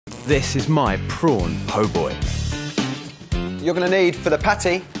This is my prawn po' boy. You're going to need, for the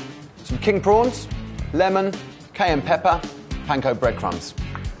patty, some king prawns, lemon, cayenne pepper, panko breadcrumbs.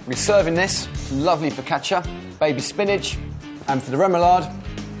 We're serving this, some lovely focaccia, baby spinach, and for the remoulade,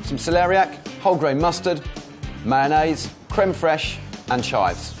 some celeriac, whole grain mustard, mayonnaise, creme fraiche, and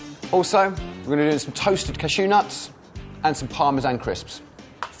chives. Also, we're going to do some toasted cashew nuts and some parmesan crisps.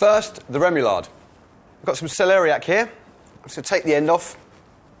 First, the remoulade. I've got some celeriac here. I'm just going to take the end off,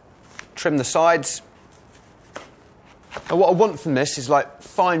 trim the sides. And what I want from this is like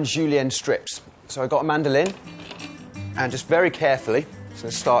fine julienne strips. So I've got a mandolin, and just very carefully, I'm just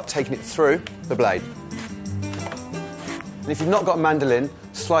going to start taking it through the blade. And if you've not got a mandolin,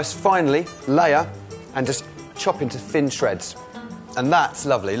 slice finely, layer, and just chop into thin shreds. And that's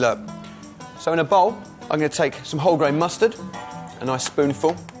lovely, look. So in a bowl, I'm going to take some whole grain mustard, a nice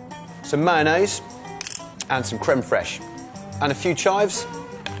spoonful, some mayonnaise, and some creme fraiche, and a few chives.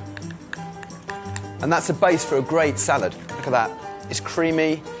 And that's a base for a great salad. Look at that. It's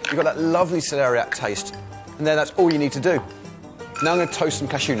creamy, you've got that lovely celeriac taste. And then that's all you need to do. Now I'm going to toast some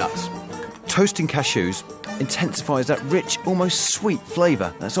cashew nuts. Toasting cashews intensifies that rich, almost sweet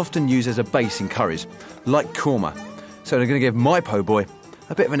flavour that's often used as a base in curries, like korma. So they're going to give my po' boy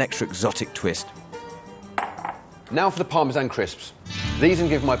a bit of an extra exotic twist. Now for the parmesan crisps. These can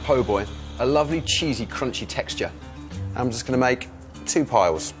give my po' boy a lovely, cheesy, crunchy texture. I'm just going to make 2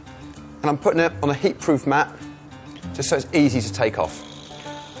 piles. And I'm putting it on a heat-proof mat, just so it's easy to take off.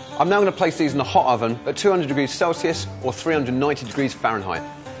 I'm now going to place these in a hot oven at 200 degrees Celsius or 390 degrees Fahrenheit.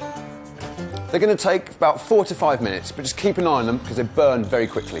 They're going to take about 4 to 5 minutes, but just keep an eye on them because they burn very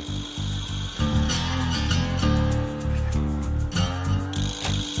quickly.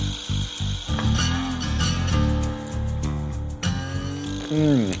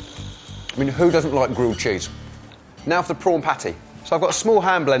 I mean, who doesn't like grilled cheese? Now for the prawn patty. So I've got a small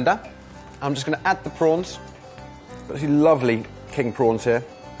hand blender. I'm just going to add the prawns. Got these lovely king prawns here.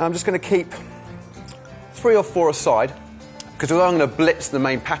 And I'm just going to keep 3 or 4 aside, because although I'm going to blitz the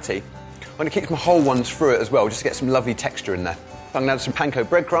main patty, I'm going to keep some whole ones through it as well, just to get some lovely texture in there. I'm going to add some panko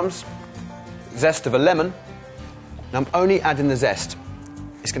breadcrumbs, zest of a lemon. Now I'm only adding the zest.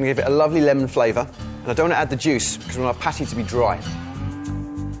 It's going to give it a lovely lemon flavour, and I don't want to add the juice because I want our patty to be dry.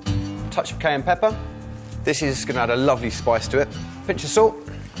 Touch of cayenne pepper. This is going to add a lovely spice to it. Pinch of salt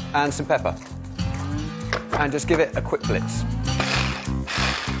and some pepper. And just give it a quick blitz.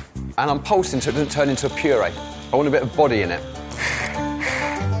 And I'm pulsing so it doesn't turn into a puree. I want a bit of body in it.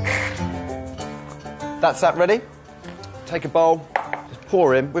 That's that ready. Take a bowl, just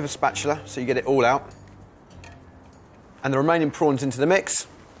pour in with a spatula so you get it all out. And the remaining prawns into the mix,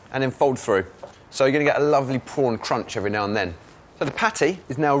 and then fold through. So you're going to get a lovely prawn crunch every now and then. So the patty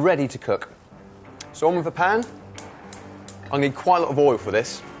is now ready to cook. So on with the pan. I need quite a lot of oil for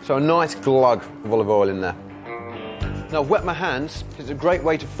this, so a nice glug of olive oil in there. Now I've wet my hands because it's a great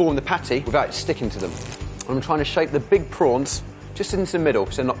way to form the patty without it sticking to them. I'm trying to shape the big prawns just into the middle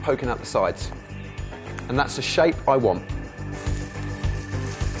so they're not poking out the sides. And that's the shape I want.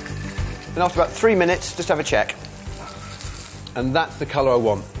 And after about 3 minutes, just have a check. And that's the colour I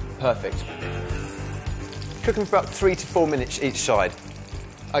want. Perfect. Cook them for about 3 to 4 minutes each side.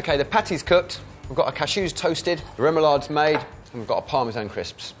 OK, the patty's cooked. We've got our cashews toasted, the remoulade's made, and we've got our parmesan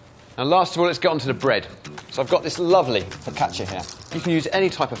crisps. And last of all, let's get onto the bread. So I've got this lovely focaccia here. You can use any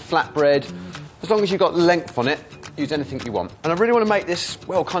type of flat bread. As long as you've got length on it, use anything you want. And I really want to make this,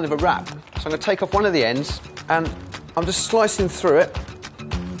 well, kind of a wrap. So I'm going to take off one of the ends, and I'm just slicing through it.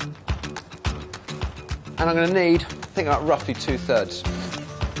 And I'm going to need, I think, about roughly 2/3.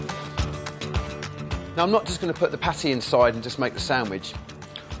 Now, I'm not just going to put the patty inside and just make the sandwich.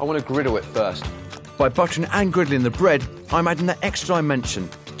 I want to griddle it first. By buttering and griddling the bread, I'm adding that extra dimension,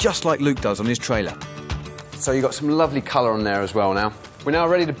 just like Luke does on his trailer. So you've got some lovely colour on there as well now. We're now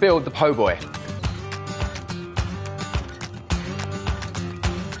ready to build the po' boy.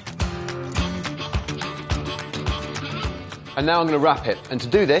 And now I'm going to wrap it. And to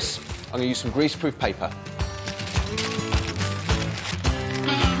do this, I'm going to use some greaseproof paper.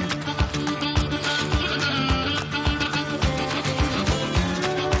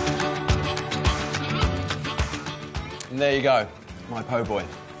 And there you go, my po' boy.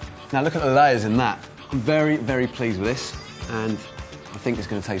 Now look at the layers in that. I'm very, very pleased with this, and I think it's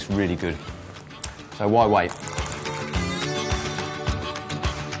going to taste really good. So why wait?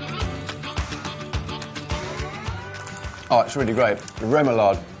 Oh, it's really great. The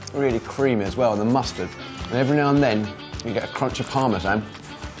remoulade, really creamy as well, and the mustard. And every now and then, you get a crunch of parmesan,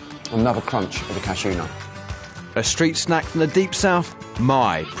 another crunch of the cashew nut. A street snack from the deep south,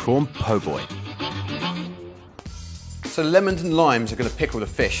 my prawn po' boy. So lemons and limes are going to pickle the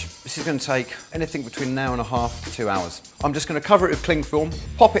fish. This is going to take anything between an hour and a half to 2 hours. I'm just going to cover it with cling film,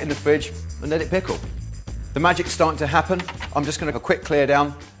 pop it in the fridge and let it pickle. The magic's starting to happen. I'm just going to have a quick clear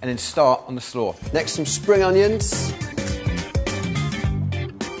down and then start on the slaw. Next, some spring onions.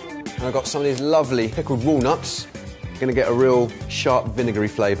 And I've got some of these lovely pickled walnuts. You're going to get a real sharp vinegary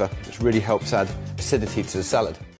flavour, which really helps add acidity to the salad.